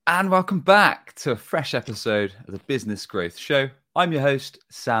And welcome back to a fresh episode of the Business Growth Show. I'm your host,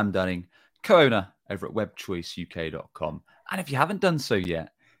 Sam Dunning, co-owner over at webchoiceuk.com. And if you haven't done so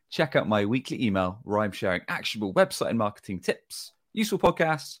yet, check out my weekly email where I'm sharing actionable website and marketing tips, useful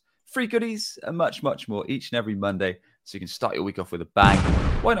podcasts, free goodies, and much, much more each and every Monday so you can start your week off with a bang.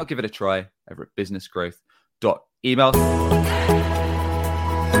 Why not give it a try over at businessgrowth.email.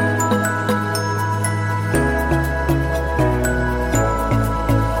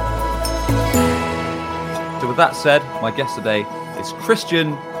 So with that said, my guest today is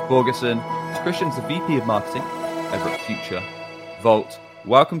Christian Borgerson. Christian's the VP of Marketing over at Future Vault.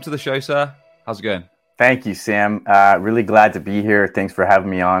 Welcome to the show, sir. How's it going? Thank you, Sam. Really glad to be here. Thanks for having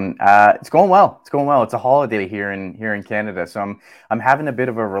me on. It's going well. It's a holiday here in Canada, so I'm having a bit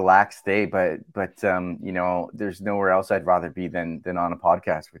of a relaxed day. But there's nowhere else I'd rather be than on a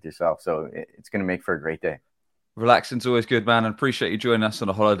podcast with yourself. So it's going to make for a great day. Relaxing's always good, man. I appreciate you joining us on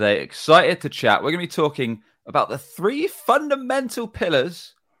a holiday. Excited to chat. We're going to be talking about the 3 fundamental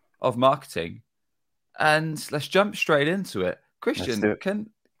pillars of marketing, and let's jump straight into it. Christian,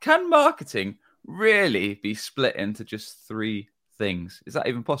 can marketing really be split into just 3 things? Is that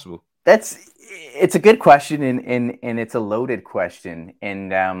even possible? It's a good question, and it's a loaded question.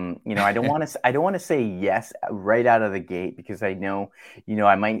 And I don't want to say yes right out of the gate, because I know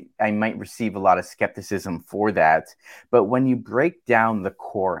I might receive a lot of skepticism for that. But when you break down the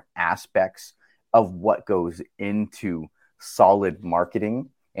core aspects of what goes into solid marketing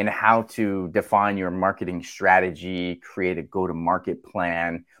and how to define your marketing strategy, create a go-to-market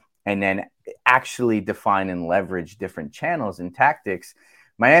plan, and then actually define and leverage different channels and tactics,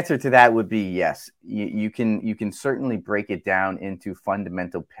 my answer to that would be yes. You can certainly break it down into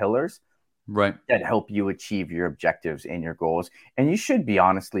fundamental pillars, right, that help you achieve your objectives and your goals. And you should be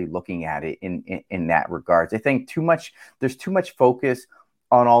honestly looking at it in that regards. I think there's too much focus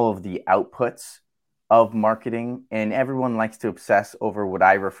on all of the outputs of marketing, and everyone likes to obsess over what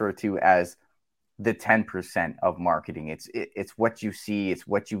I refer to as the 10% of marketing. It's what you see, it's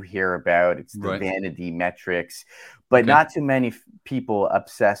what you hear about, it's the vanity metrics, but not too many people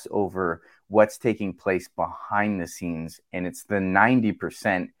obsess over what's taking place behind the scenes. And it's the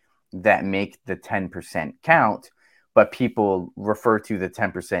 90% that make the 10% count, but people refer to the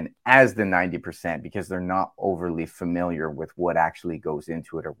 10% as the 90% because they're not overly familiar with what actually goes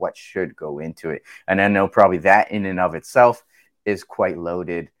into it or what should go into it. And I know probably that in and of itself is quite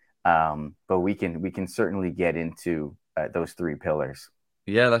loaded. But we can certainly get into those 3 pillars.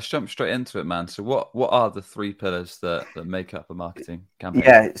 Yeah, let's jump straight into it, man. So what are the 3 pillars that make up a marketing campaign?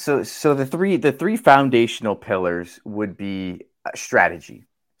 Yeah, so the three foundational pillars would be strategy.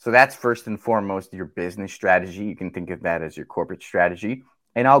 So that's first and foremost your business strategy. You can think of that as your corporate strategy.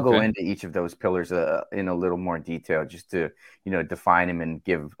 And I'll go into each of those pillars in a little more detail, just to define them and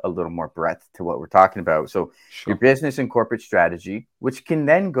give a little more breadth to what we're talking about. So your business and corporate strategy, which can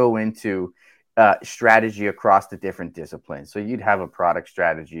then go into strategy across the different disciplines. So you'd have a product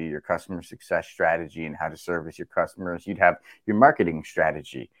strategy, your customer success strategy, and how to service your customers. You'd have your marketing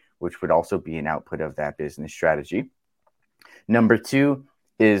strategy, which would also be an output of that business strategy. Number 2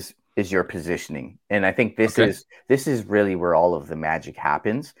 is your positioning. And I think this is really where all of the magic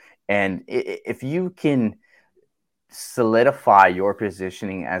happens. And if you can solidify your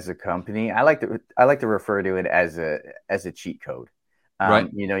positioning as a company, I like to refer to it as a cheat code.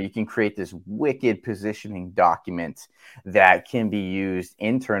 You can create this wicked positioning document that can be used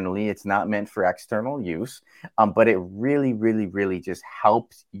internally. It's not meant for external use, but it really, really, really just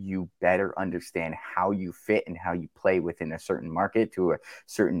helps you better understand how you fit and how you play within a certain market to a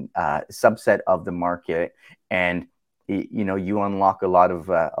certain subset of the market, and you unlock a lot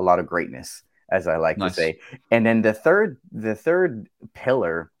of greatness, as I like to say. And then the third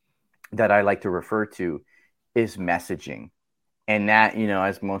pillar that I like to refer to is messaging. And that,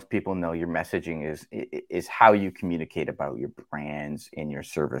 as most people know, your messaging is how you communicate about your brands and your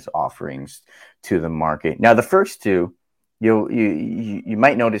service offerings to the market. Now, the first 2, you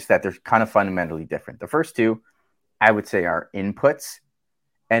might notice that they're kind of fundamentally different. The first 2, I would say, are inputs.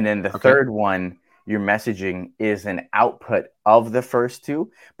 And then the third one, your messaging, is an output of the first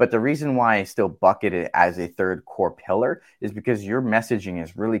 2. But the reason why I still bucket it as a third core pillar is because your messaging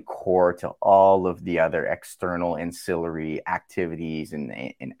is really core to all of the other external ancillary activities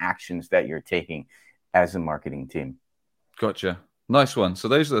and actions that you're taking as a marketing team. Gotcha. Nice one. So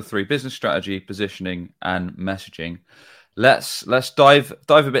those are the 3: business strategy, positioning, and messaging. Let's dive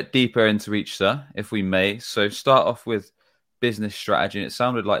a bit deeper into each, sir, if we may. So start off with business strategy, and it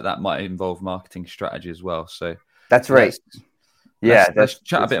sounded like that might involve marketing strategy as well. So that's right. Yeah, let's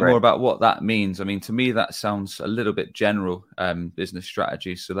chat a that's bit right. more about what that means. I mean, to me, that sounds a little bit general, business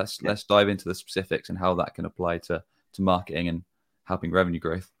strategy. So let's dive into the specifics and how that can apply to marketing and helping revenue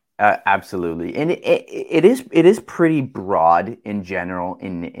growth. Absolutely, and it is pretty broad in general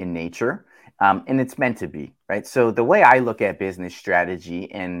in nature, and it's meant to be, right? So the way I look at business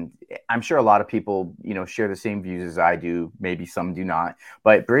strategy, and I'm sure a lot of people share the same views as I do. Maybe some do not,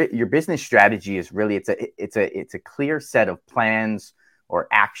 but your business strategy is really it's a clear set of plans or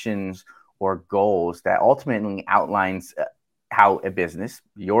actions or goals that ultimately outlines how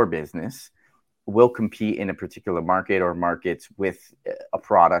your business will compete in a particular market or markets with a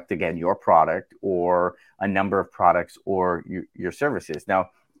product, again, your product or a number of products or your services. Now,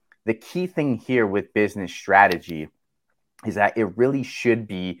 the key thing here with business strategy is that it really should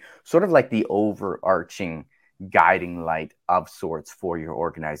be sort of like the overarching guiding light of sorts for your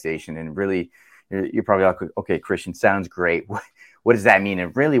organization. And really, you're probably like, okay, Christian, sounds great. What does that mean?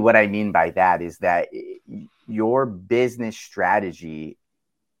 And really what I mean by that is that your business strategy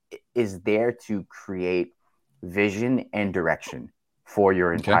is there to create vision and direction for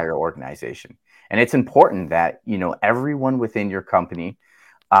your entire organization. And it's important that, everyone within your company,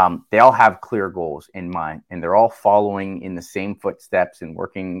 they all have clear goals in mind, and they're all following in the same footsteps and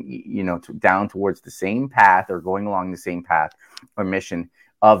working, down towards the same path or going along the same path or mission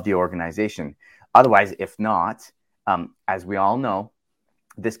of the organization. Otherwise, if not, as we all know,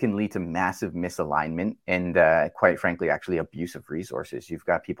 this can lead to massive misalignment and, quite frankly, actually abuse of resources. You've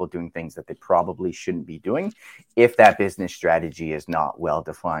got people doing things that they probably shouldn't be doing if that business strategy is not well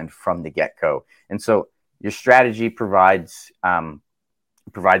defined from the get-go. And so your strategy provides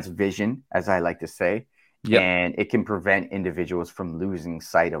vision, as I like to say, and it can prevent individuals from losing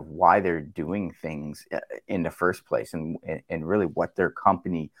sight of why they're doing things in the first place and really what their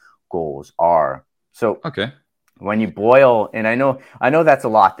company goals are. So when you boil, and I know that's a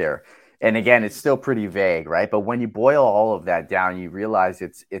lot there. And again, it's still pretty vague, right? But when you boil all of that down, you realize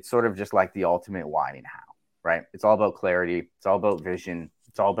it's sort of just like the ultimate why and how, right? It's all about clarity. It's all about vision.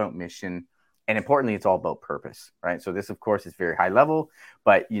 It's all about mission. And importantly, it's all about purpose, right? So this, of course, is very high level,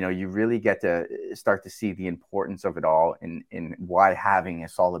 but, you really get to start to see the importance of it all and why having a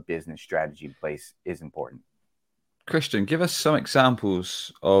solid business strategy in place is important. Christian, give us some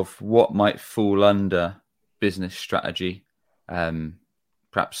examples of what might fall under business strategy.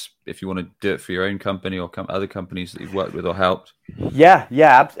 Perhaps if you want to do it for your own company or other companies that you've worked with or helped. Yeah,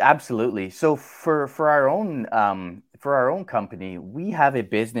 absolutely. So for our own company, we have a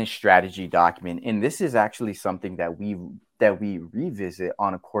business strategy document, and this is actually something that we revisit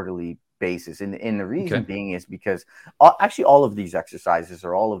on a quarterly basis. And the reason being is because actually all of these exercises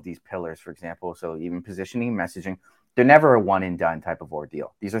or all of these pillars, for example, so even positioning and messaging, they're never a one and done type of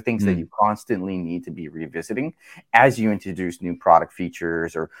ordeal. These are things that you constantly need to be revisiting as you introduce new product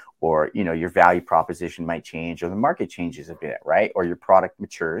features or your value proposition might change or the market changes a bit, right? Or your product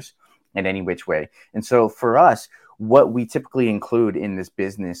matures in any which way. And so for us, what we typically include in this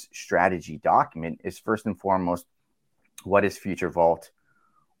business strategy document is first and foremost, what is Future Vault?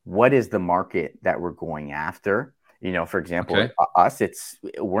 What is the market that we're going after? For example,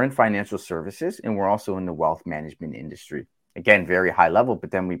 we're in financial services and we're also in the wealth management industry. Again, very high level, but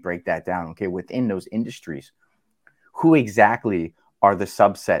then we break that down. Okay, within those industries, who exactly are the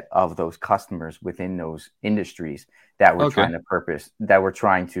subset of those customers within those industries that we're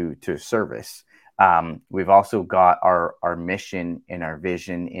trying to service? We've also got our mission and our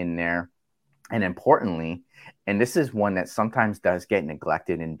vision in there. And importantly, and this is one that sometimes does get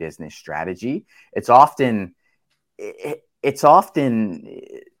neglected in business strategy, it's often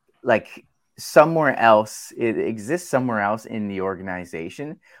like somewhere else. It exists somewhere else in the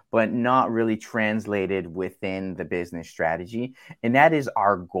organization, but not really translated within the business strategy. And that is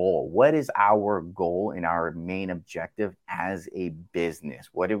our goal. What is our goal and our main objective as a business?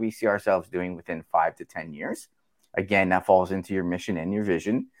 What do we see ourselves doing within 5 to 10 years? Again, that falls into your mission and your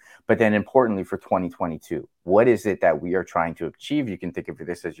vision. But then importantly for 2022, what is it that we are trying to achieve? You can think of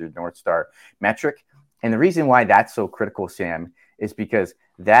this as your North Star metric. And the reason why that's so critical, Sam, is because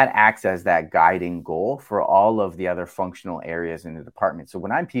that acts as that guiding goal for all of the other functional areas in the department. So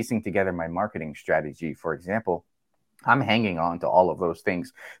when I'm piecing together my marketing strategy, for example, I'm hanging on to all of those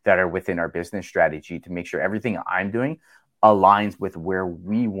things that are within our business strategy to make sure everything I'm doing aligns with where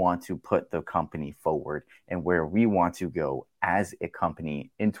we want to put the company forward and where we want to go as a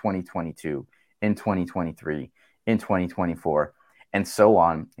company in 2022, in 2023, in 2024. And so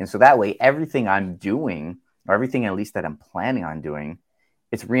on. And so that way, everything I'm doing, or everything at least that I'm planning on doing,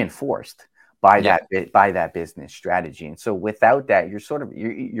 it's reinforced by that business strategy. And so without that,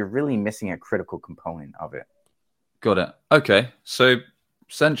 you're really missing a critical component of it. Got it. Okay. So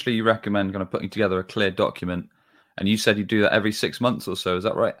essentially you recommend kind of putting together a clear document, and you said you do that every 6 months or so. Is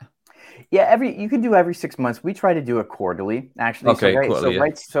that right? Yeah, you can do every 6 months. We try to do it quarterly, actually. Okay, quarterly,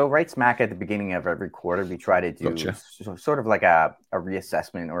 yeah. Right smack at the beginning of every quarter, we try to do Gotcha. sort of like a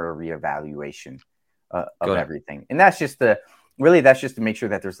reassessment or a reevaluation of Got it. everything, and that's just to make sure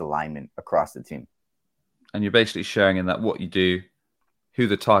that there's alignment across the team. And you're basically sharing in that what you do, who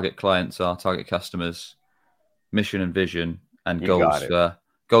the target clients are, target customers, mission and vision, and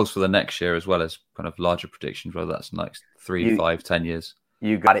goals for the next year, as well as kind of larger predictions, whether that's next 3, 5, 10 years.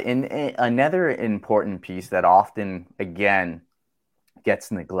 You got it. And another important piece that often, again,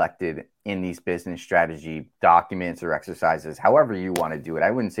 gets neglected in these business strategy documents or exercises, however you want to do it. I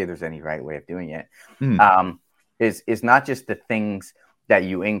wouldn't say there's any right way of doing it. Is not just the things that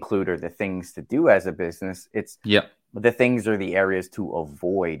you include or the things to do as a business. It's the things or the areas to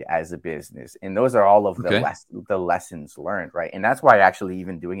avoid as a business. And those are all of the lessons learned, right? And that's why actually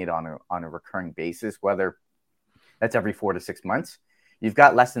even doing it on a recurring basis, whether that's every 4 to 6 months, you've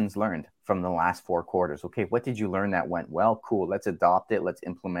got lessons learned from the last 4 quarters. Okay, what did you learn that went well? Cool. Let's adopt it. Let's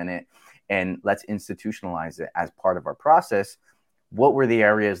implement it. And let's institutionalize it as part of our process. What were the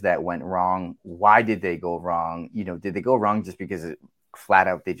areas that went wrong? Why did they go wrong? Did they go wrong just because flat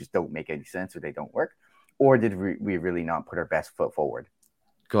out they just don't make any sense or they don't work? Or did we really not put our best foot forward?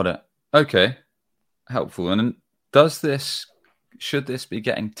 Got it. Okay. Helpful. And should this be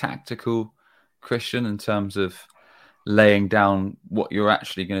getting tactical, Christian, in terms of laying down what you're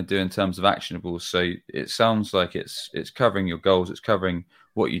actually going to do in terms of actionables? So it sounds like it's covering your goals, it's covering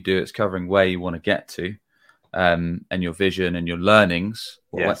what you do, it's covering where you want to get to, and your vision and your learnings,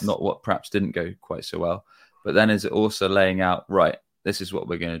 not what perhaps didn't go quite so well. But then is it also laying out, right, this is what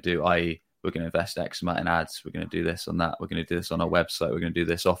we're going to do, i.e., we're going to invest X amount in ads, we're going to do this on that, we're going to do this on our website, we're going to do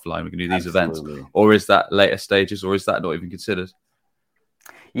this offline, we're going to do these events? Or is that later stages, or is that not even considered?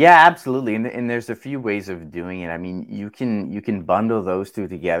 Yeah, absolutely. And there's a few ways of doing it. I mean, you can bundle those two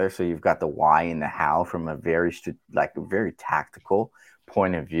together. So you've got the why and the how from a very tactical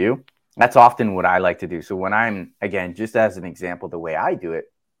point of view. That's often what I like to do. So when I'm, again, just as an example, the way I do it,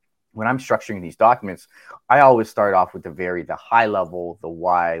 when I'm structuring these documents, I always start off with the high level, the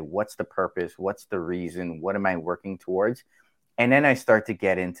why, what's the purpose, what's the reason, what am I working towards? And then I start to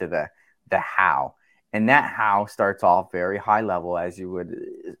get into the how. And that how starts off very high level, as you would,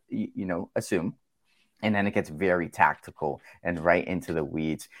 assume. And then it gets very tactical and right into the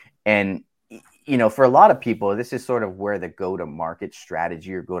weeds. And, for a lot of people, this is sort of where the go-to-market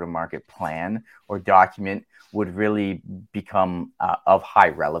strategy or go-to-market plan or document would really become of high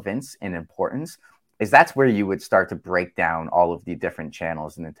relevance and importance. Is that's where you would start to break down all of the different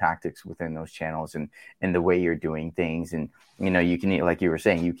channels and the tactics within those channels and the way you're doing things. And, you can, like you were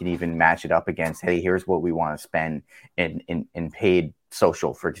saying, you can even match it up against, hey, here's what we want to spend in paid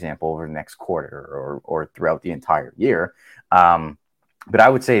social, for example, over the next quarter or throughout the entire year. But I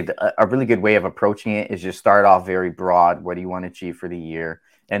would say a really good way of approaching it is just start off very broad. What do you want to achieve for the year?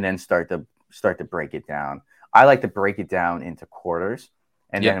 And then start to break it down. I like to break it down into quarters.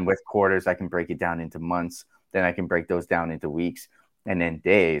 And then with quarters, I can break it down into months. Then I can break those down into weeks and then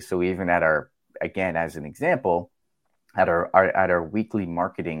days. So even again, as an example, at our weekly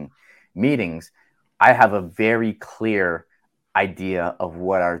marketing meetings, I have a very clear idea of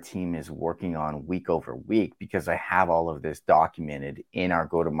what our team is working on week over week because I have all of this documented in our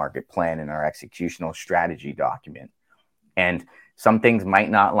go-to-market plan and our executional strategy document. And some things might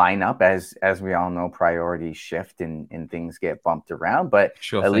not line up as we all know, priorities shift and things get bumped around, but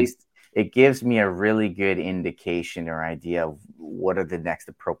at least it gives me a really good indication or idea of what are the next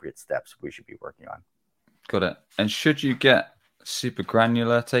appropriate steps we should be working on. Got it. And should you get super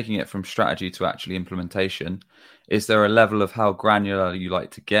granular, taking it from strategy to actually implementation, is there a level of how granular you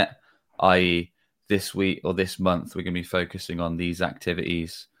like to get, i.e. this week or this month, we're going to be focusing on these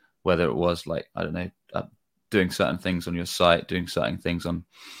activities, whether it was doing certain things on your site, doing certain things on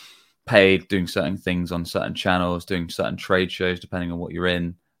paid, doing certain things on certain channels, doing certain trade shows, depending on what you're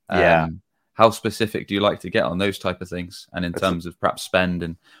in. How specific do you like to get on those type of things? And in terms of perhaps spend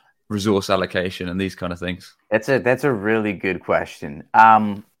and resource allocation and these kind of things? That's a really good question.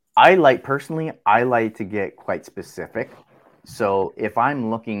 I like to get quite specific. So if I'm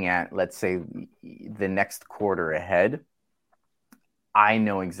looking at, let's say, the next quarter ahead, I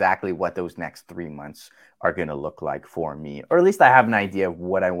know exactly what those next 3 months are going to look like for me, or at least I have an idea of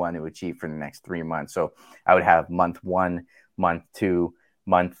what I want to achieve for the next 3 months. So I would have month 1, month 2,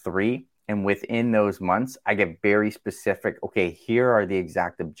 month 3. And within those months, I get very specific. Okay, here are the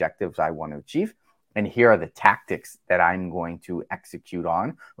exact objectives I want to achieve. And here are the tactics that I'm going to execute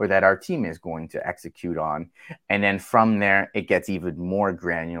on, or that our team is going to execute on. And then from there, it gets even more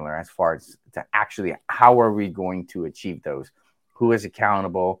granular as far as to actually how are we going to achieve those? Who is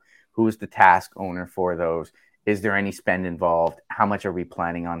accountable? Who is the task owner for those? Is there any spend involved? How much are we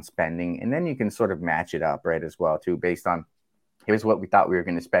planning on spending? And then you can sort of match it up, right, as well, too, based on here's what we thought we were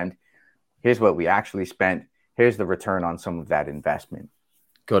going to spend. Here's what we actually spent. Here's the return on some of that investment.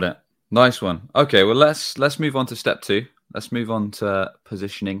 Got it. Nice one. Okay, well, let's move on to step 2. Let's move on to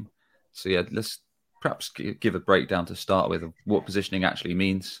positioning. So yeah, let's perhaps give a breakdown to start with of what positioning actually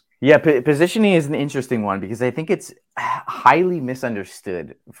means. Yeah, positioning is an interesting one because I think it's highly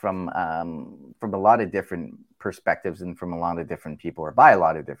misunderstood from a lot of different perspectives and from a lot of different people, or by a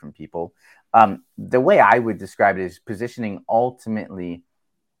lot of different people. The way I would describe it is positioning ultimately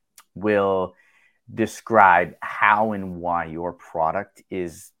will describe how and why your product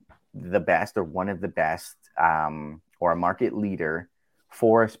is the best or one of the best, or a market leader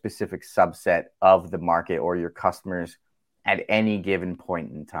for a specific subset of the market or your customers at any given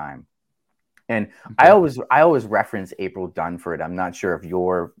point in time. And okay. I always reference April Dunford. I'm not sure if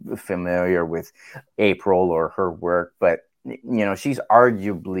you're familiar with April or her work, but she's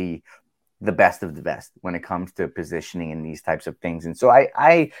arguably the best of the best when it comes to positioning in these types of things. And so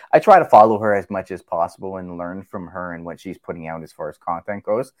I try to follow her as much as possible and learn from her and what she's putting out as far as content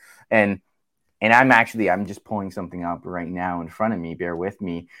goes. And I'm just pulling something up right now in front of me, bear with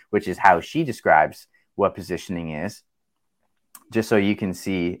me, which is how she describes what positioning is, just so you can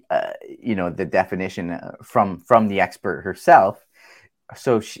see, the definition from the expert herself.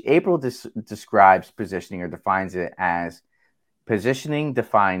 So April describes positioning, or defines it as: positioning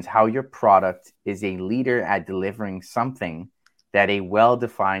defines how your product is a leader at delivering something that a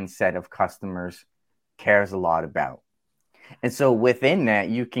well-defined set of customers cares a lot about. And so within that,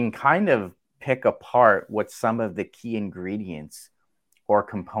 you can kind of pick apart what some of the key ingredients or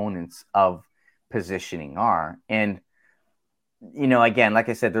components of positioning are. And, again, like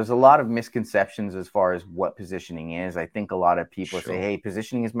I said, there's a lot of misconceptions as far as what positioning is. I think a lot of people say, hey,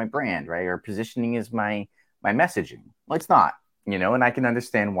 positioning is my brand, right? Or positioning is my messaging. Well, it's not. And I can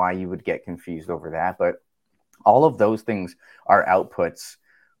understand why you would get confused over that. But all of those things are outputs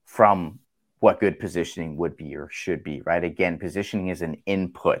from what good positioning would be or should be, right? Again, positioning is an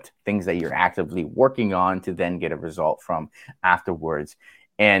input, things that you're actively working on to then get a result from afterwards.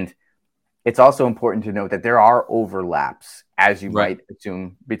 And it's also important to note that there are overlaps, as you might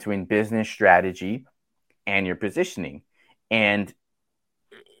assume, between business strategy and your positioning. And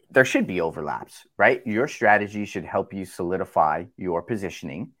there should be overlaps, right? Your strategy should help you solidify your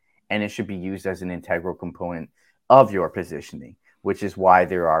positioning, and it should be used as an integral component of your positioning, which is why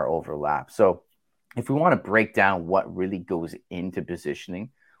there are overlaps. So if we want to break down what really goes into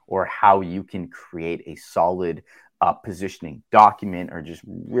positioning, or how you can create a solid positioning document, or just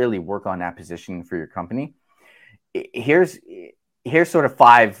really work on that positioning for your company, here's sort of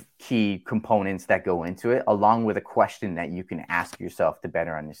 5 key components that go into it, along with a question that you can ask yourself to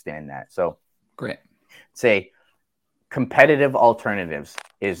better understand that. So great. Say competitive alternatives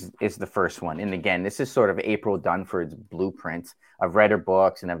is the first one. And again, this is sort of April Dunford's blueprint. I've read her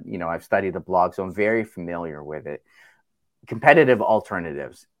books and I've studied the blog, so I'm very familiar with it. Competitive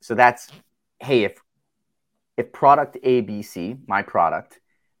alternatives. So that's, hey, if product ABC, my product,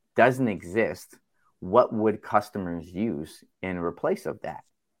 doesn't exist, what would customers use in replace of that?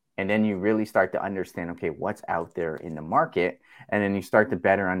 And then you really start to understand, okay, what's out there in the market? And then you start to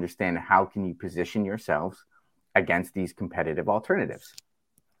better understand how can you position yourselves against these competitive alternatives.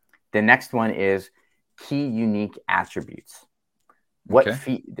 The next one is key unique attributes.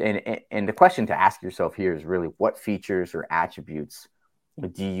 And the question to ask yourself here is really, what features or attributes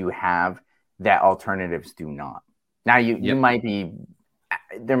do you have that alternatives do not? Now you might be,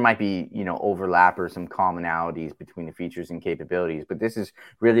 there might be, overlap or some commonalities between the features and capabilities, but this is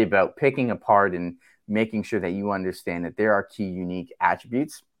really about picking apart and making sure that you understand that there are key unique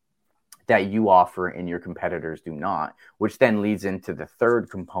attributes that you offer and your competitors do not, which then leads into the third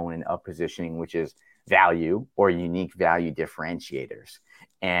component of positioning, which is value or unique value differentiators.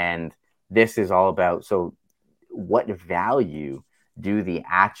 And this is all about, so what value do the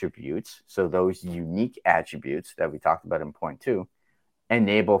attributes, so those unique attributes that we talked about in point 2,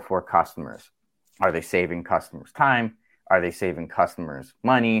 enable for customers? Are they saving customers time? Are they saving customers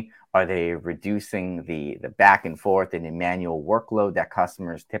money? Are they reducing the back and forth and the manual workload that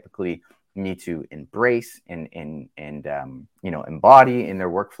customers typically need to embrace and embody in their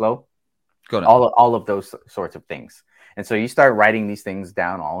workflow? Got it. All of those sorts of things. And so you start writing these things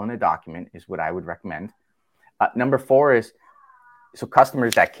down all in a document is what I would recommend. Number 4 is so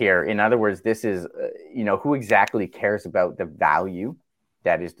customers that care. In other words, this is, who exactly cares about the value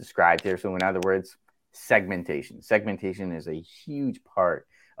that is described here. So in other words, segmentation. Segmentation is a huge part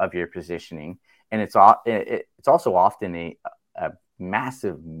of your positioning, and it's also often a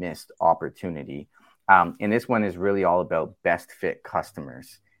massive missed opportunity. And this one is really all about best fit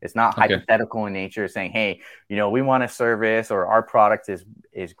customers. It's not hypothetical in nature, saying, hey, we want a service or our product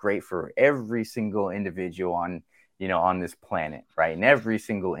is great for every single individual on this planet, right? In every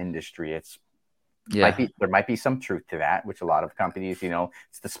single industry. There might be some truth to that, which a lot of companies,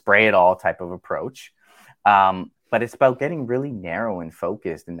 it's the spray it all type of approach. But it's about getting really narrow and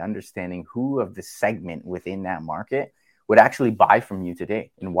focused and understanding who of the segment within that market would actually buy from you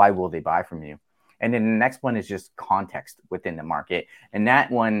today and why will they buy from you. And then the next one is just context within the market. And that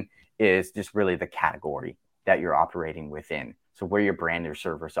one is just really the category that you're operating within. So where your brand or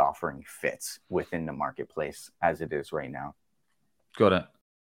service offering fits within the marketplace as it is right now. Got it.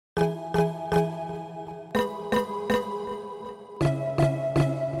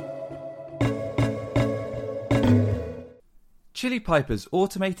 Chili Piper's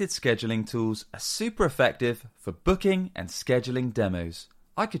automated scheduling tools are super effective for booking and scheduling demos.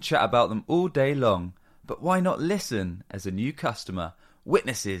 I could chat about them all day long, but why not listen as a new customer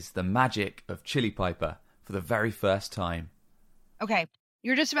witnesses the magic of Chili Piper for the very first time? Okay,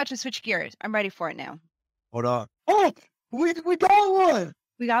 you're just about to switch gears. I'm ready for it now. Hold on. Oh, we got one.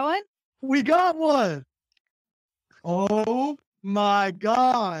 We got one? We got one. Oh my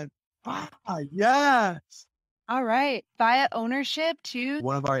God. Yes. All right. Via ownership to...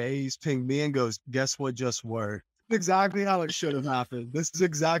 One of our A's pinged me and goes, guess what just worked? Exactly how it should have happened. This is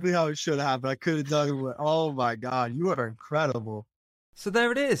exactly how it should have happened. I could have done it. Oh my God, you are incredible. So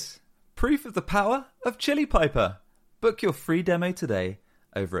there it is. Proof of the power of Chili Piper. Book your free demo today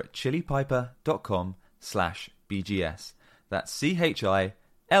over at chilipiper.com/BGS. That's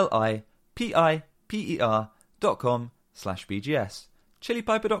chilipiper.com/BGS.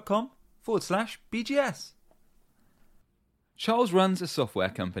 chilipiper.com/BGS. Charles runs a software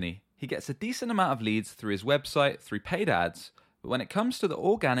company. He gets a decent amount of leads through his website through paid ads, but when it comes to the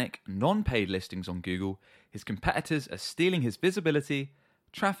organic, non-paid listings on Google, his competitors are stealing his visibility,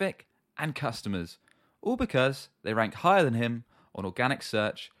 traffic, and customers, all because they rank higher than him on organic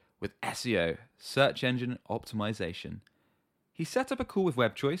search with SEO, search engine optimization. He set up a call with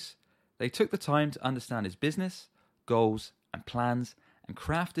WebChoice. They took the time to understand his business, goals, and plans, and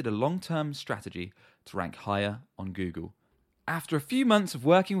crafted a long-term strategy to rank higher on Google. After a few months of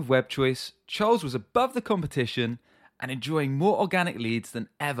working with WebChoice, Charles was above the competition and enjoying more organic leads than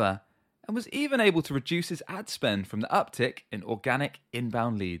ever, and was even able to reduce his ad spend from the uptick in organic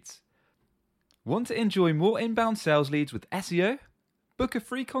inbound leads. Want to enjoy more inbound sales leads with SEO? Book a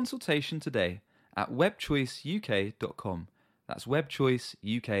free consultation today at webchoiceuk.com. That's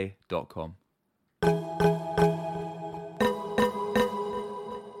webchoiceuk.com.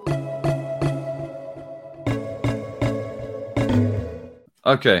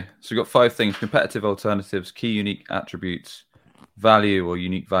 Okay, so we've got 5 things: competitive alternatives, key unique attributes, value or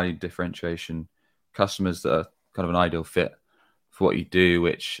unique value differentiation, customers that are kind of an ideal fit for what you do,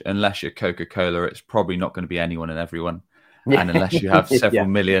 which unless you're Coca-Cola, it's probably not going to be anyone and everyone. Yeah. And unless you have several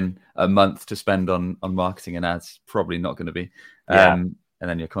million a month to spend on marketing and ads, probably not going to be. And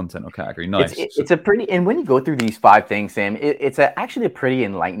then your content or category. Nice. It's a pretty, and when you go through these 5 things, Sam, it's actually a pretty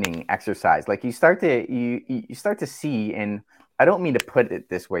enlightening exercise. Like you start to see, and I don't mean to put it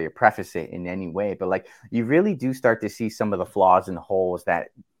this way or preface it in any way, but like you really do start to see some of the flaws and holes that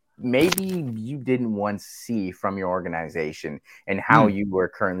maybe you didn't once see from your organization and how you were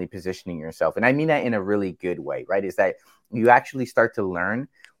currently positioning yourself. And I mean that in a really good way, right? Is that you actually start to learn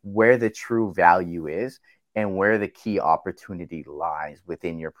where the true value is and where the key opportunity lies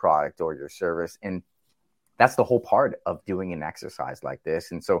within your product or your service. And that's the whole part of doing an exercise like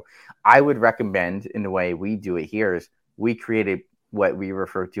this. And so I would recommend, in the way we do it here, is we created what we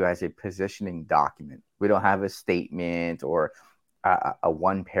refer to as a positioning document. We don't have a statement or a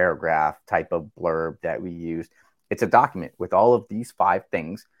 1 paragraph type of blurb that we use. It's a document with all of these 5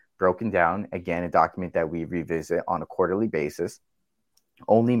 things broken down. Again, a document that we revisit on a quarterly basis,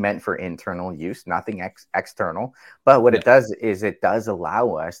 only meant for internal use, nothing external. But what it does is it does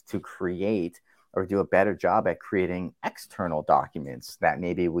allow us to create or do a better job at creating external documents that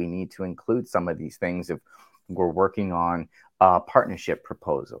maybe we need to include some of these things if we're working on partnership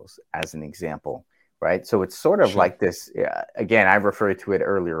proposals, as an example, right? So it's sort of like this. Again, I referred to it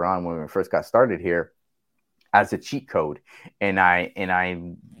earlier on when we first got started here as a cheat code, and I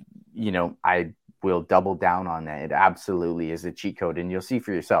will double down on that. It absolutely is a cheat code, and you'll see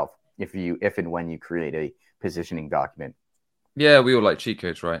for yourself if and when you create a positioning document. Yeah, we all like cheat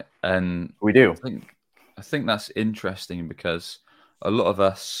codes, right? And We do. I think that's interesting because a lot of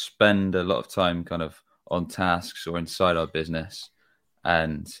us spend a lot of time kind of on tasks or inside our business,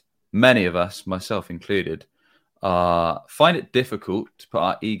 and many of us, myself included, find it difficult to put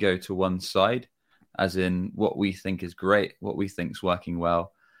our ego to one side, as in what we think is great, what we think is working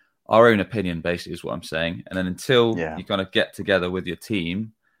well. Our own opinion, basically, is what I'm saying. And then until you kind of get together with your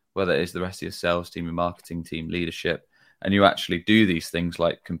team, whether it is the rest of your sales team, your marketing team, leadership, and you actually do these things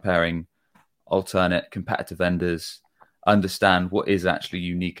like comparing alternate competitive vendors, understand what is actually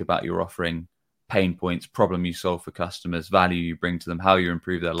unique about your offering, pain points, problem you solve for customers, value you bring to them, how you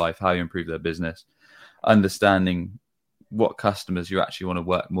improve their life, how you improve their business, understanding what customers you actually want to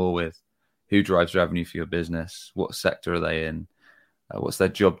work more with, who drives revenue for your business, what sector are they in, what's their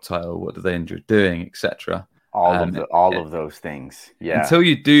job title, what do they enjoy doing, etc. All of those things. Yeah. Until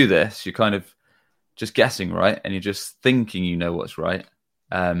you do this, you're kind of just guessing, right? And you're just thinking you know what's right.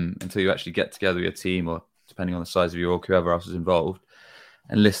 Until you actually get together with your team, or depending on the size of your org, whoever else is involved,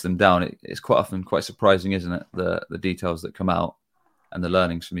 and list them down. It's quite often quite surprising, isn't it? The details that come out and the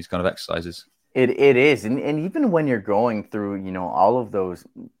learnings from these kind of exercises. It is. And even when you're going through, all of those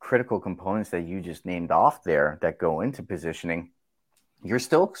critical components that you just named off there that go into positioning, you're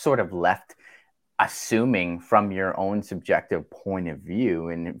still sort of left assuming from your own subjective point of view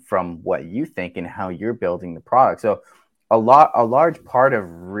and from what you think and how you're building the product. So a large part of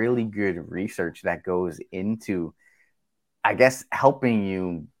really good research that goes into, I guess, helping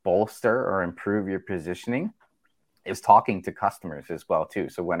you bolster or improve your positioning is talking to customers as well too.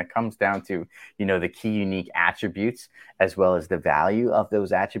 So when it comes down to, the key unique attributes as well as the value of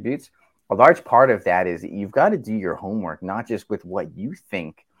those attributes, a large part of that is you've got to do your homework, not just with what you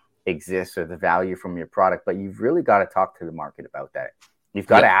think exists or the value from your product, but you've really got to talk to the market about that. You've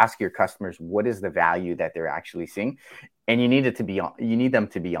got to ask your customers, what is the value that they're actually seeing? And you need them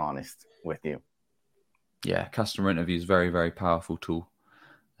to be honest with you. Yeah, customer interview is very, very powerful tool.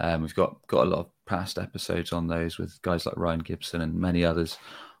 We've got a lot of past episodes on those with guys like Ryan Gibson and many others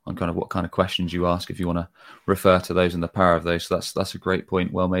on kind of what kind of questions you ask if you want to refer to those and the power of those. So that's a great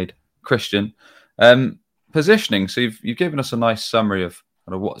point. Well made, Christian. Positioning. So you've given us a nice summary of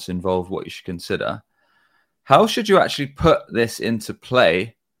kind of what's involved, what you should consider. How should you actually put this into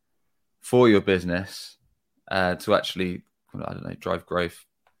play for your business to actually, drive growth,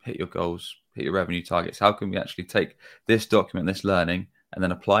 hit your goals, hit your revenue targets? How can we actually take this document, this learning, and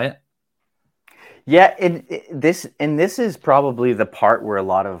then apply it? Yeah, this is probably the part where a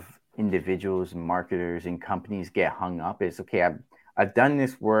lot of individuals and marketers and companies get hung up is, okay, I've done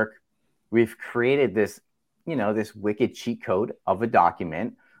this work. We've created this, this wicked cheat code of a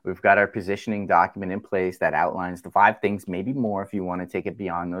document. We've got our positioning document in place that outlines the 5 things, maybe more if you want to take it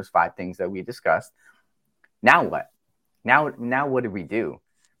beyond those 5 things that we discussed. Now what? Now what do we do?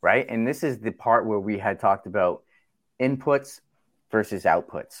 Right? And this is the part where we had talked about inputs versus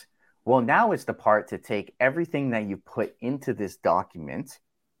outputs. Well, now it's the part to take everything that you put into this document,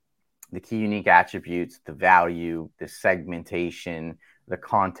 the key unique attributes, the value, the segmentation, the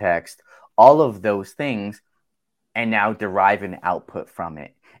context, all of those things, and now derive an output from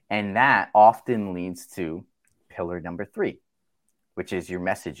it. And that often leads to pillar number 3, which is your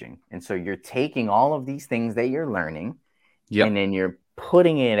messaging. And so you're taking all of these things that you're learning, and then you're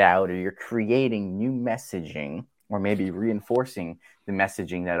putting it out, or you're creating new messaging, or maybe reinforcing the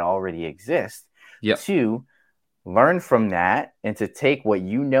messaging that already exists to learn from that and to take what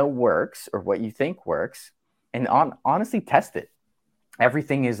works or what you think works and honestly test it.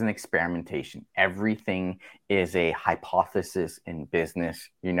 Everything is an experimentation. Everything is a hypothesis in business.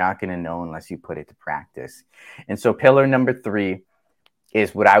 You're not going to know unless you put it to practice. And so pillar number 3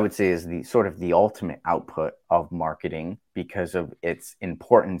 is what I would say is the sort of the ultimate output of marketing because of its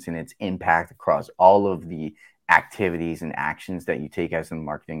importance and its impact across all of the activities and actions that you take as a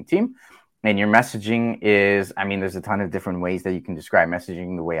marketing team. And your messaging is, there's a ton of different ways that you can describe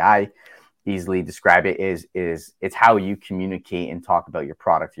messaging. The way I easily describe it is it's how you communicate and talk about your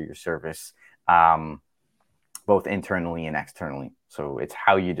product or your service, both internally and externally. So it's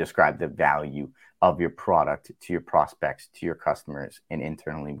how you describe the value of your product to your prospects, to your customers, and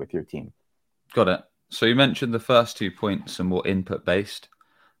internally with your team. Got it. So you mentioned the first 2 points are more input based.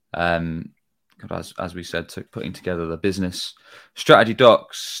 As we said, putting together the business strategy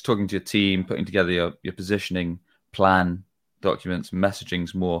docs, talking to your team, putting together your positioning plan documents,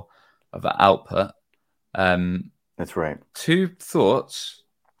 messaging's more of an output. That's right. 2 thoughts.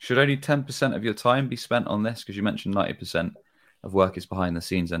 Should only 10% of your time be spent on this? Because you mentioned 90% of work is behind the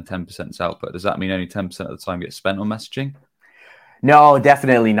scenes and 10% is output. Does that mean only 10% of the time gets spent on messaging? No,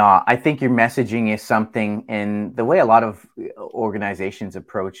 definitely not. I think your messaging is something, and the way a lot of organizations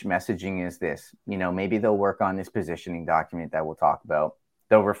approach messaging is this. Maybe they'll work on this positioning document that we'll talk about.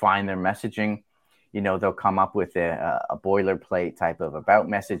 They'll refine their messaging. They'll come up with a boilerplate type of about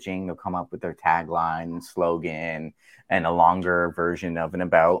messaging. They'll come up with their tagline, slogan, and a longer version of an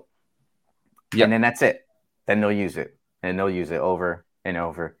about. Yep. And then that's it. Then they'll use it, and they'll use it over and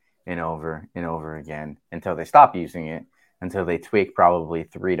over and over and over again until they stop using it, until they tweak probably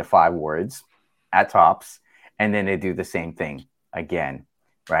 3 to 5 words at tops, and then they do the same thing again,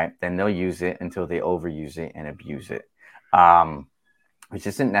 right? Then they'll use it until they overuse it and abuse it, which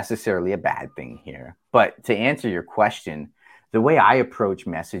isn't necessarily a bad thing here. But to answer your question, the way I approach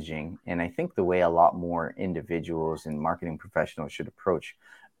messaging, and I think the way a lot more individuals and marketing professionals should approach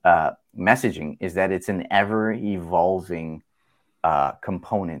messaging, is that it's an ever-evolving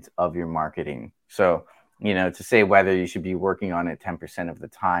component of your marketing. So, to say whether you should be working on it 10% of the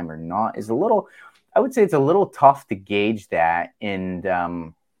time or not is I would say it's a little tough to gauge that. And,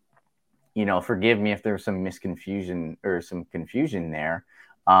 forgive me if there's some misconfusion or some confusion there.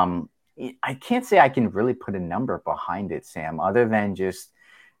 I can't say I can really put a number behind it, Sam, other than just,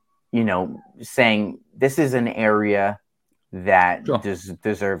 saying this is an area that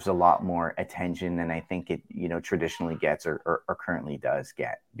deserves a lot more attention than I think it, traditionally gets or currently does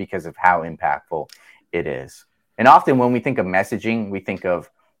get, because of how impactful it is. And often when we think of messaging, we think of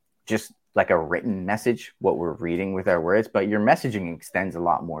just like a written message, what we're reading with our words, but your messaging extends a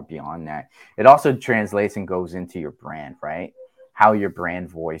lot more beyond that. It also translates and goes into your brand, right? How your brand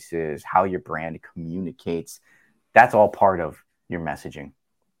voice is, how your brand communicates. That's all part of your messaging.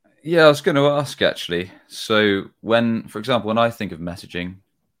 Yeah, I was going to ask actually. So for example, when I think of messaging,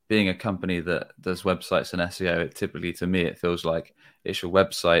 being a company that does websites and SEO, typically to me, it feels like it's your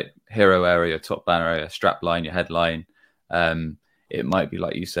website, hero area, top banner area, strap line, your headline. It might be,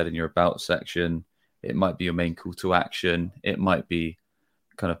 like you said, in your about section. It might be your main call to action. It might be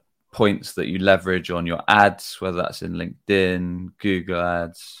kind of points that you leverage on your ads, whether that's in LinkedIn, Google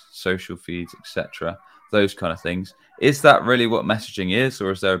ads, social feeds, etc. Those kind of things. Is that really what messaging is,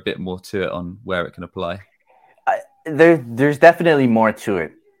 or is there a bit more to it on where it can apply? There's definitely more to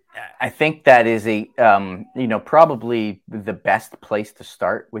it. I think that is probably the best place to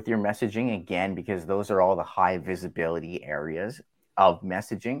start with your messaging, again, because those are all the high visibility areas of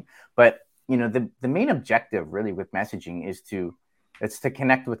messaging. But, the main objective really with messaging is to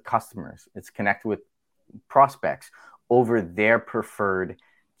connect with customers. It's connect with prospects over their preferred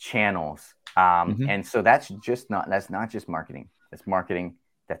channels. And so that's not just marketing. That's marketing,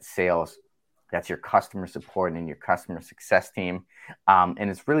 that's sales, that's your customer support and your customer success team. And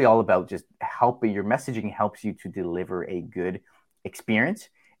it's really all about just your messaging helps you to deliver a good experience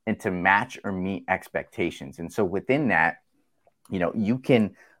and to match or meet expectations. And so within that, you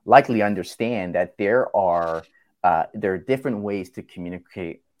can likely understand that there are different ways to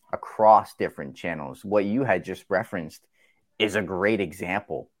communicate across different channels. What you had just referenced is a great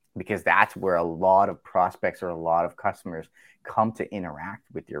example, because that's where a lot of prospects or a lot of customers come to interact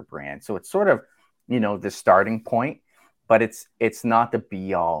with your brand. So it's sort of, the starting point, but it's not the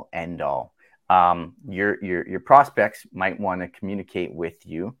be all end all. Your prospects might want to communicate with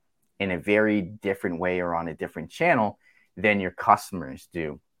you in a very different way or on a different channel than your customers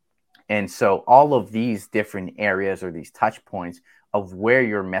do. And so all of these different areas or these touch points of where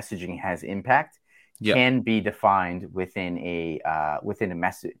your messaging has impact can be defined within a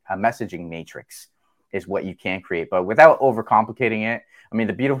messaging matrix is what you can create, but without overcomplicating it. I mean,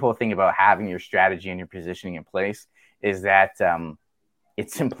 the beautiful thing about having your strategy and your positioning in place is that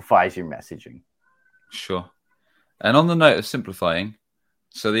it simplifies your messaging. Sure. And on the note of simplifying,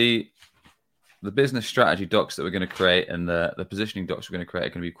 so the business strategy docs that we're going to create and the positioning docs we're going to create are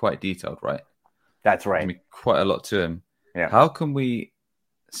going to be quite detailed, right? That's right. There's going to be quite a lot to them. Yeah. How can we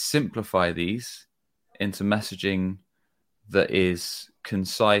simplify these into messaging that is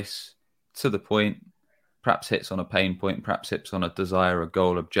concise, to the point, perhaps hits on a pain point, perhaps hits on a desire, a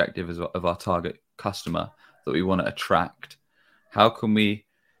goal, objective of our target customer that we want to attract? How can we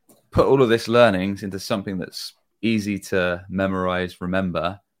put all of this learnings into something that's easy to memorize,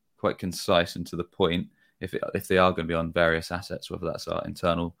 remember, quite concise and to the point, if they are going to be on various assets, whether that's our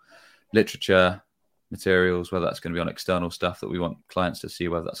internal literature, materials, whether that's going to be on external stuff that we want clients to see,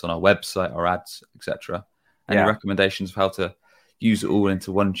 whether that's on our website, our ads, etc. Any recommendations of how to use it all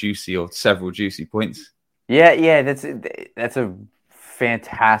into one juicy or several juicy points? Yeah, that's a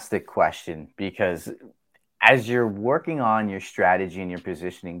fantastic question, because as you're working on your strategy and your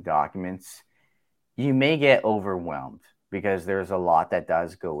positioning documents, you may get overwhelmed because there's a lot that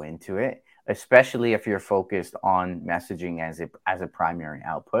does go into it. especially if you're focused on messaging as a primary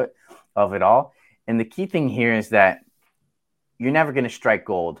output of it all. And the key thing here is that you're never going to strike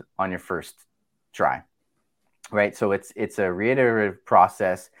gold on your first try, right? So it's a reiterative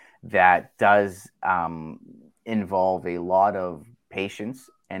process that does involve a lot of patience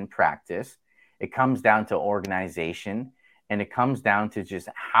and practice. It comes down to organization, and it comes down to just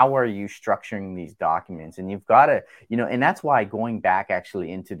how are you structuring these documents. And you've got to, and that's why going back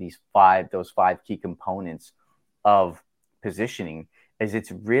actually into those five key components of positioning is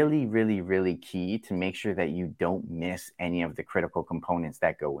it's really, really, really key to make sure that you don't miss any of the critical components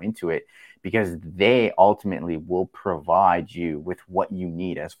that go into it, because they ultimately will provide you with what you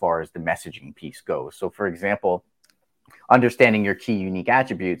need as far as the messaging piece goes. So for example, understanding your key unique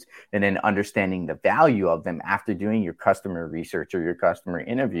attributes and then understanding the value of them after doing your customer research or your customer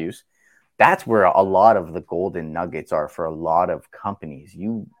interviews, that's where a lot of the golden nuggets are for a lot of companies.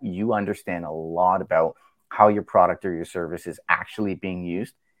 You understand a lot about how your product or your service is actually being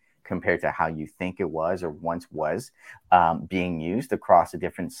used compared to how you think it was or once was being used across a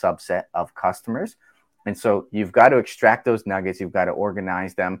different subset of customers. And so you've got to extract those nuggets, you've got to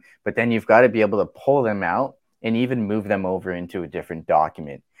organize them, but then you've got to be able to pull them out and even move them over into a different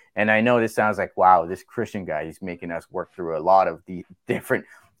document. And I know this sounds like, wow, this Christian guy, he's making us work through a lot of the different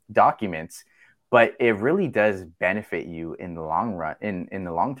documents, but it really does benefit you in the long run, in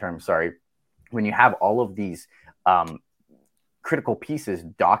the long term, when you have all of these critical pieces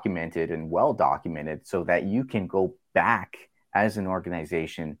documented and well documented so that you can go back as an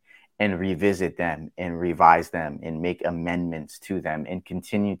organization and revisit them and revise them and make amendments to them and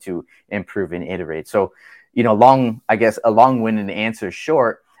continue to improve and iterate. So, a long-winded answer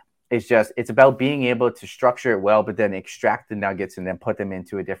short is just, it's about being able to structure it well, but then extract the nuggets and then put them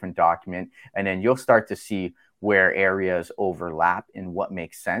into a different document. And then you'll start to see where areas overlap and what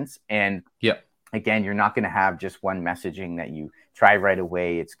makes sense. And again, you're not going to have just one messaging that you try right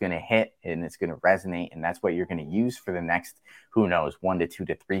away. It's going to hit and it's going to resonate. And that's what you're going to use for the next, who knows, 1 to 2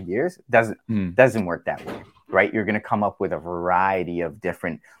 to 3 years. It doesn't work that way, right? You're going to come up with a variety of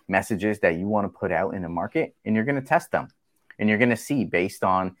different messages that you want to put out in the market, and you're going to test them. And you're going to see, based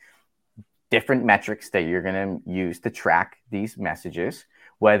on different metrics that you're going to use to track these messages,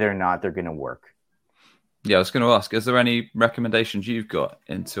 whether or not they're going to work. Yeah, I was going to ask, is there any recommendations you've got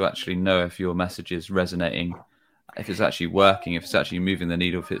into actually know if your message is resonating, if it's actually working, if it's actually moving the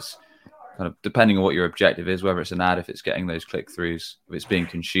needle, if it's kind of depending on what your objective is, whether it's an ad, if it's getting those click-throughs, if it's being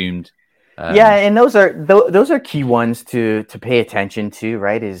consumed? And those are key ones to pay attention to,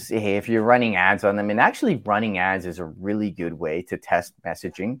 right? Is, hey, if you're running ads on them, and actually running ads is a really good way to test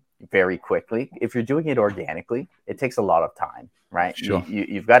messaging very quickly. If you're doing it organically, it takes a lot of time, right? Sure.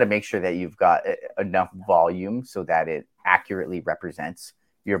 You've got to make sure that you've got enough volume so that it accurately represents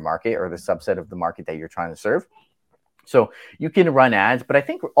your market or the subset of the market that you're trying to serve. So you can run ads, but I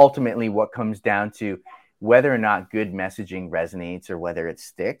think ultimately what comes down to whether or not good messaging resonates or whether it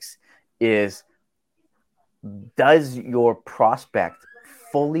sticks is, does your prospect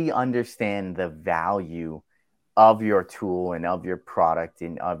fully understand the value of your tool and of your product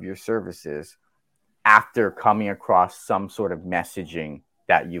and of your services after coming across some sort of messaging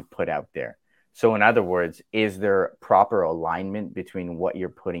that you've put out there? So in other words, is there proper alignment between what you're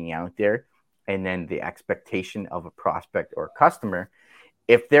putting out there and then the expectation of a prospect or customer?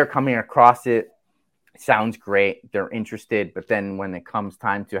 If they're coming across it, sounds great, they're interested, but then when it comes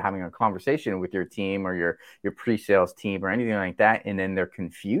time to having a conversation with your team or your pre-sales team or anything like that, and then they're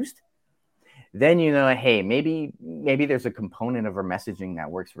confused, then hey, maybe there's a component of our messaging that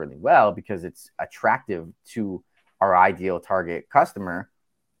works really well because it's attractive to our ideal target customer,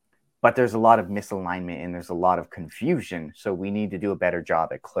 but there's a lot of misalignment and there's a lot of confusion. So we need to do a better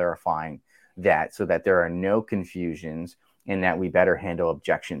job at clarifying that so that there are no confusions and that we better handle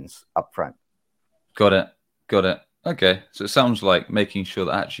objections up front. Got it. Okay. So it sounds like making sure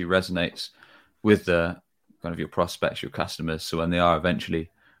that actually resonates with the kind of your prospects, your customers. So when they are eventually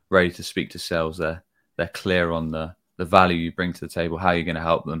ready to speak to sales, they're clear on the value you bring to the table, how you're going to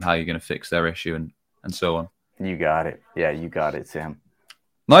help them, how you're going to fix their issue, and so on. You got it. Yeah, you got it, Sam.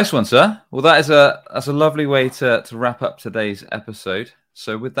 Nice one, sir. Well, that's a lovely way to wrap up today's episode.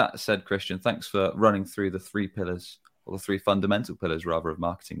 So with that said, Christian, thanks for running through the 3 pillars, or the 3 fundamental pillars rather, of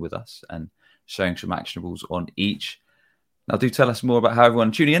marketing with us and showing some actionables on each. Now, do tell us more about how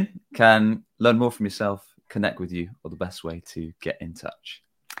everyone tuning in can learn more from yourself, connect with you, or the best way to get in touch.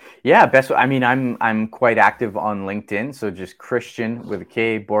 Yeah, I'm quite active on LinkedIn, so just Christian with a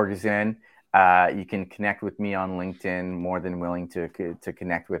K, Borgeson. You can connect with me on LinkedIn. More than willing to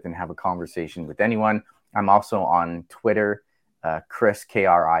connect with and have a conversation with anyone. I'm also on Twitter, Chris,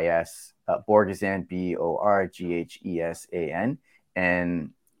 Kris, Borgesan, Borghesan, and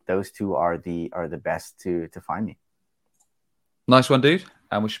those two are the best to find me. Nice one, dude.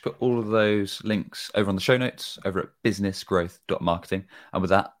 And we should put all of those links over on the show notes over at businessgrowth.marketing. And with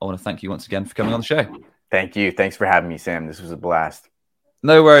that, I want to thank you once again for coming on the show. Thank you. Thanks for having me, Sam. This was a blast.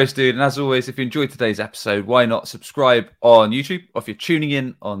 No worries, dude. And as always, if you enjoyed today's episode, why not subscribe on YouTube? Or if you're tuning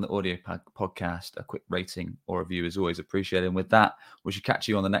in on the audio podcast, a quick rating or review is always appreciated. And with that, we should catch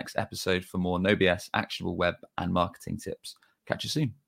you on the next episode for more No BS actionable web and marketing tips. Catch you soon.